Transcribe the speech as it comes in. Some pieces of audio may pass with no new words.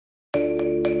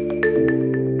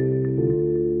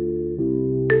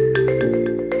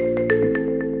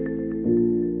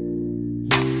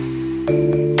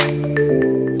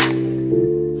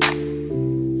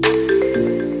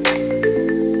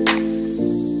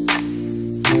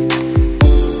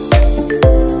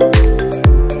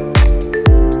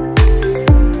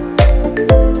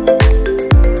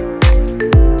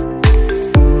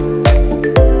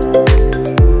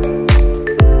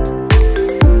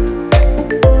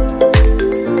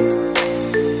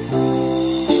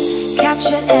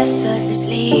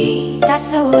effortlessly. That's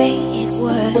the way it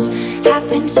was.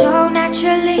 Happened so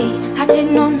naturally. I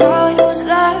did not know it was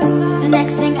love. The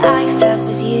next thing I felt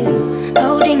was you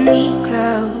holding me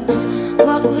close.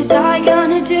 What was I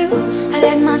gonna do? I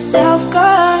let myself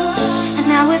go, and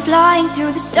now we're flying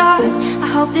through the stars. I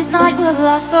hope this night will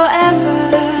last forever.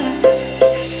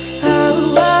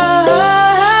 Oh, oh,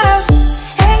 oh.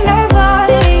 Ain't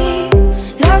nobody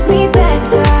loves me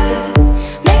better.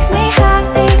 Makes me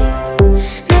happy,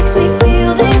 makes me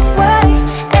feel this way.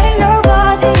 Ain't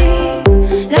nobody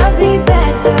loves me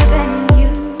better than you.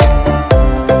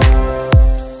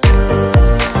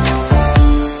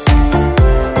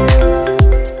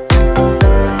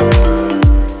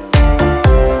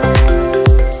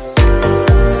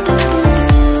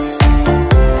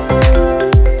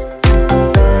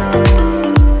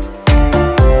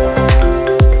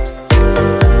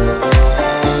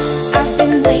 I've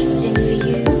been waiting for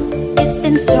you, it's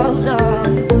been so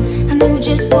long. I knew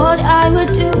just what I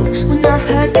would do when I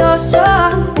heard your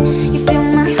song. You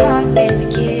filled my heart with a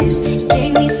kiss, you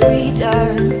gave me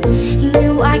freedom. You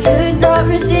knew I could not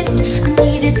resist, I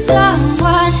needed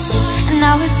someone. And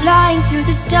now we're flying through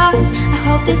the stars. I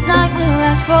hope this night will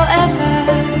last forever.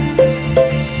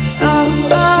 Oh,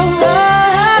 oh,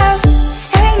 oh.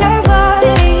 Ain't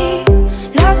nobody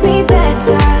loves me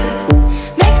better.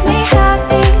 Makes me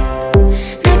happy,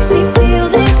 makes me feel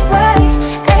this way.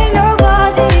 Ain't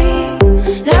nobody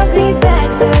loves me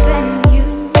better than you.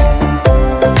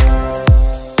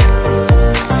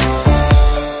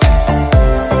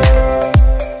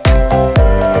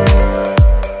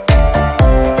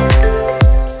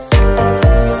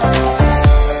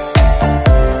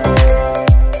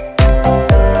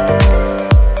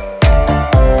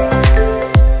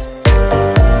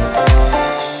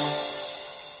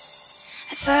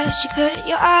 At first you put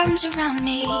your arms around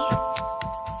me,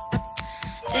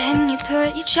 then you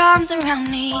put your charms around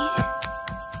me.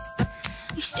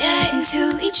 We stare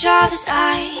into each other's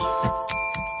eyes,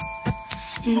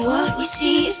 and what we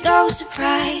see is no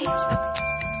surprise.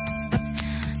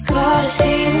 Got a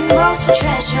feeling lost for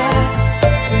treasure,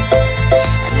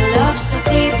 and a love so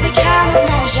deep we cannot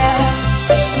measure.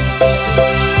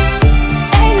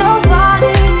 Ain't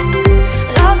nobody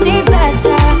loves me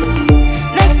better.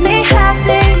 Makes me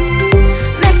happy,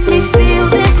 makes me feel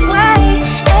this way.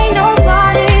 Ain't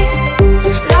nobody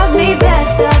loves me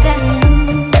better than you.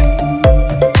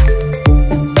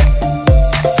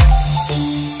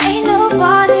 Ain't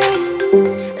nobody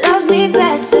loves me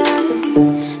better.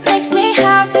 Makes me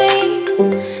happy,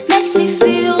 makes me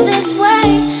feel this way.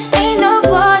 Ain't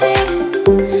nobody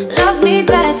loves me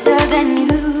better than you.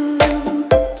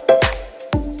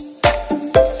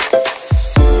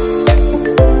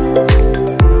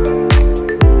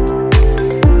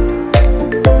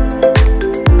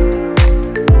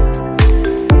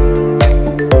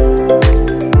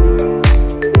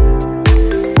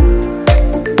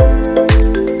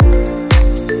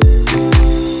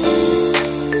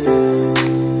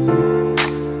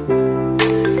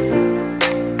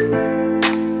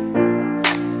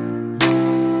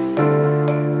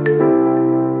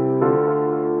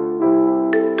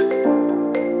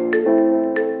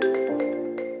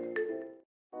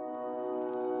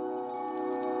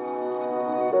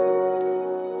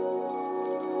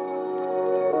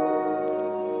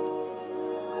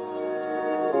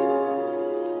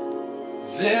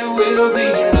 There will be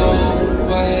no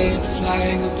white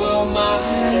flying above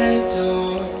my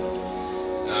door.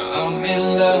 I'm in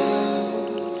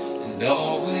love and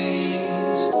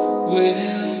always will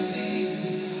be.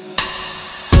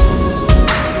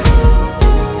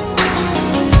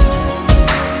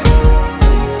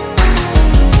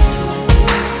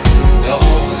 And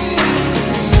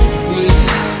always will be.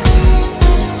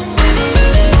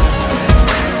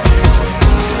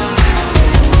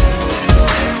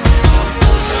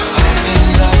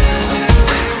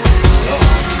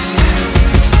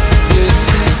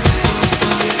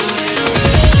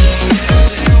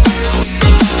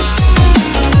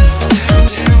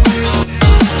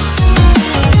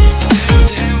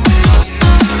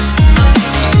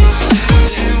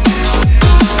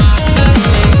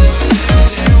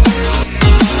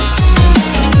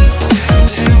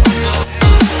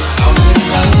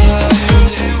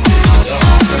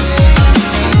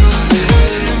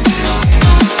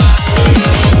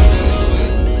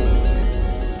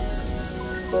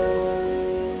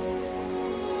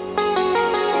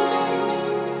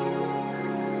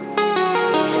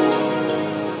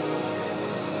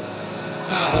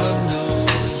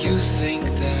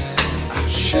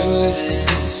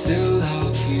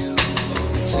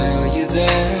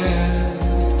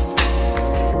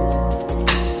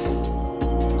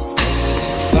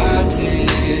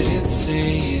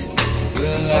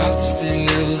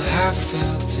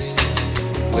 felt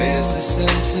it. Where's the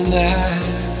sense in that?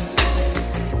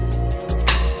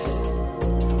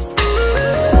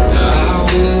 I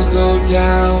will go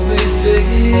down if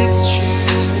it's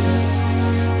true,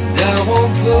 and I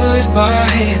won't put my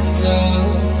hands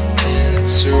up and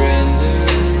surrender.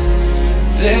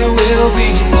 There will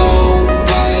be no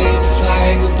white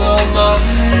flag above my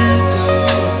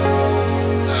door.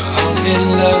 I'm in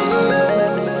love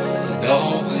and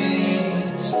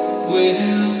always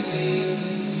will be.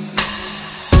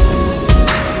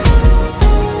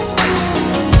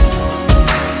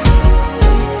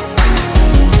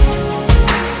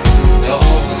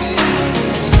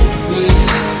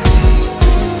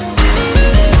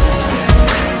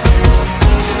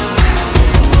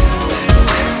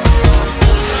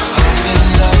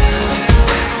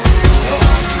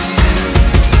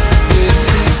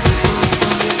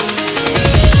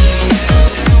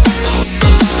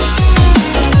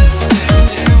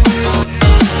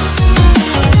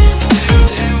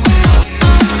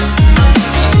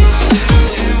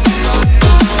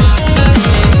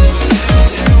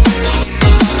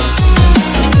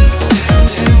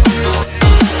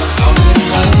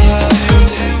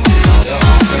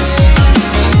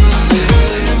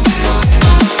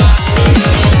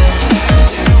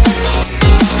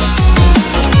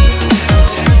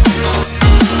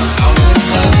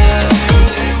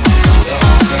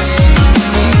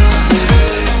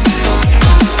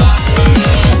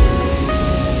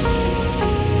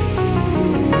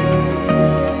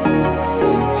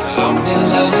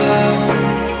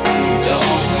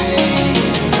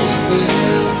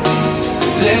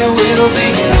 There will be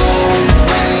no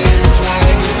white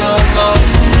flag above my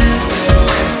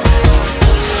door.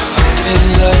 I'm in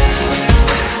love.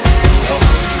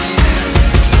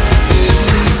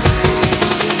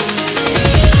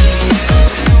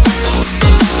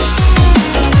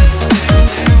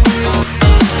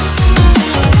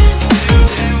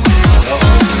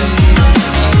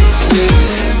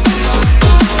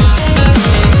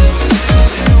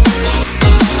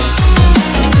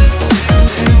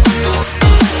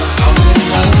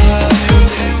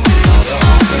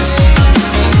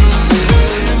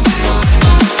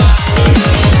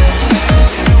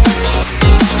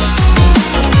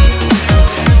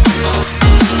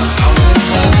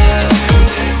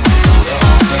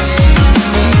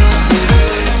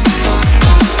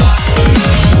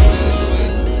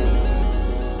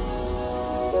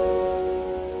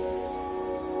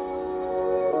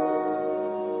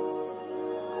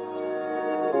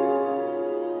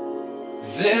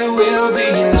 There will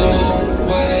be no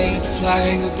white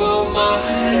flag above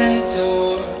my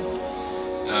door.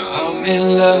 I'm in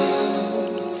love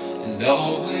and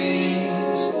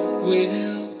always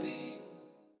will be.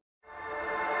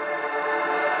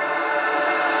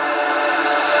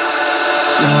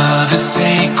 Love is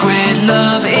sacred,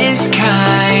 love is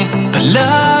kind, but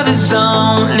love is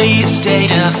only a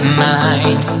state of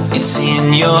mind. It's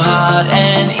in your heart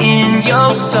and in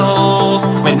your soul,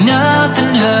 where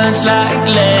nothing hurts like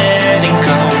letting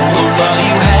go of all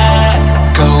you had,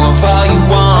 go of all you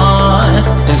want,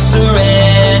 and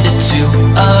surrender to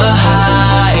a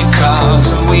higher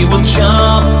cause. And we will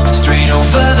jump straight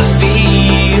over the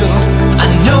field. I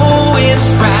know it's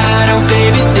right, oh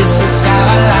baby, this is how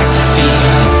I like to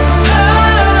feel.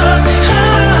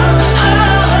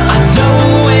 I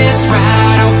know it's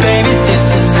right, oh baby, this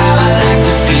is how I like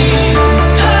to feel.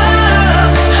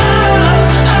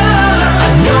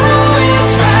 I know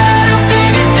it's right, oh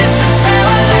baby, this is how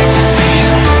I like to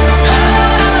feel.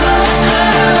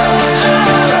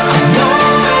 I know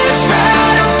it's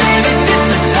right, oh baby, this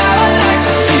is how I like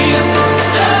to feel.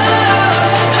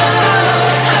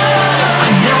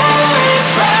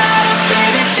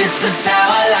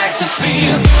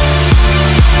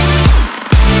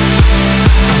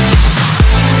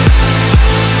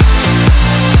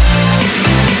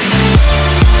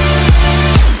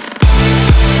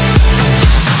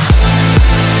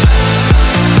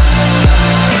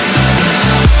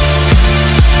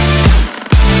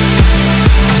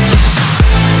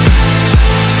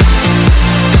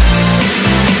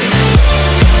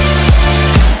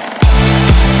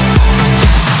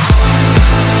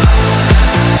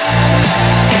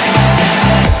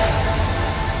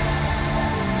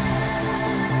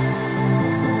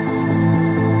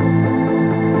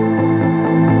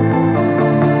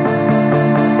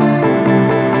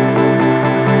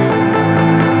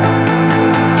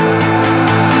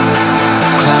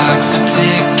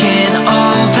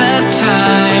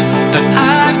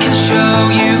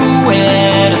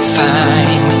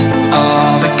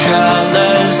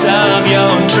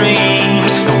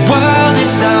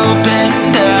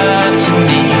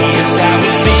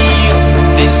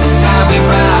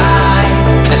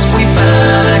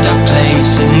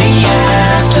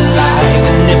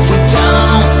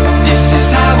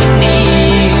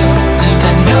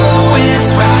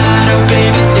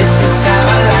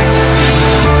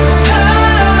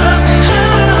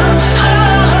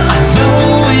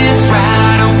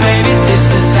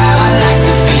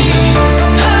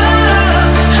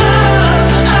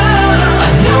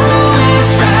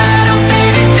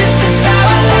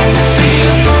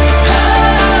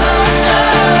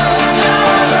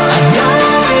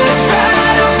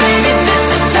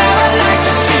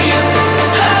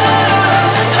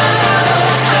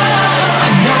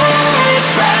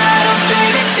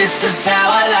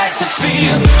 to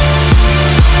feel.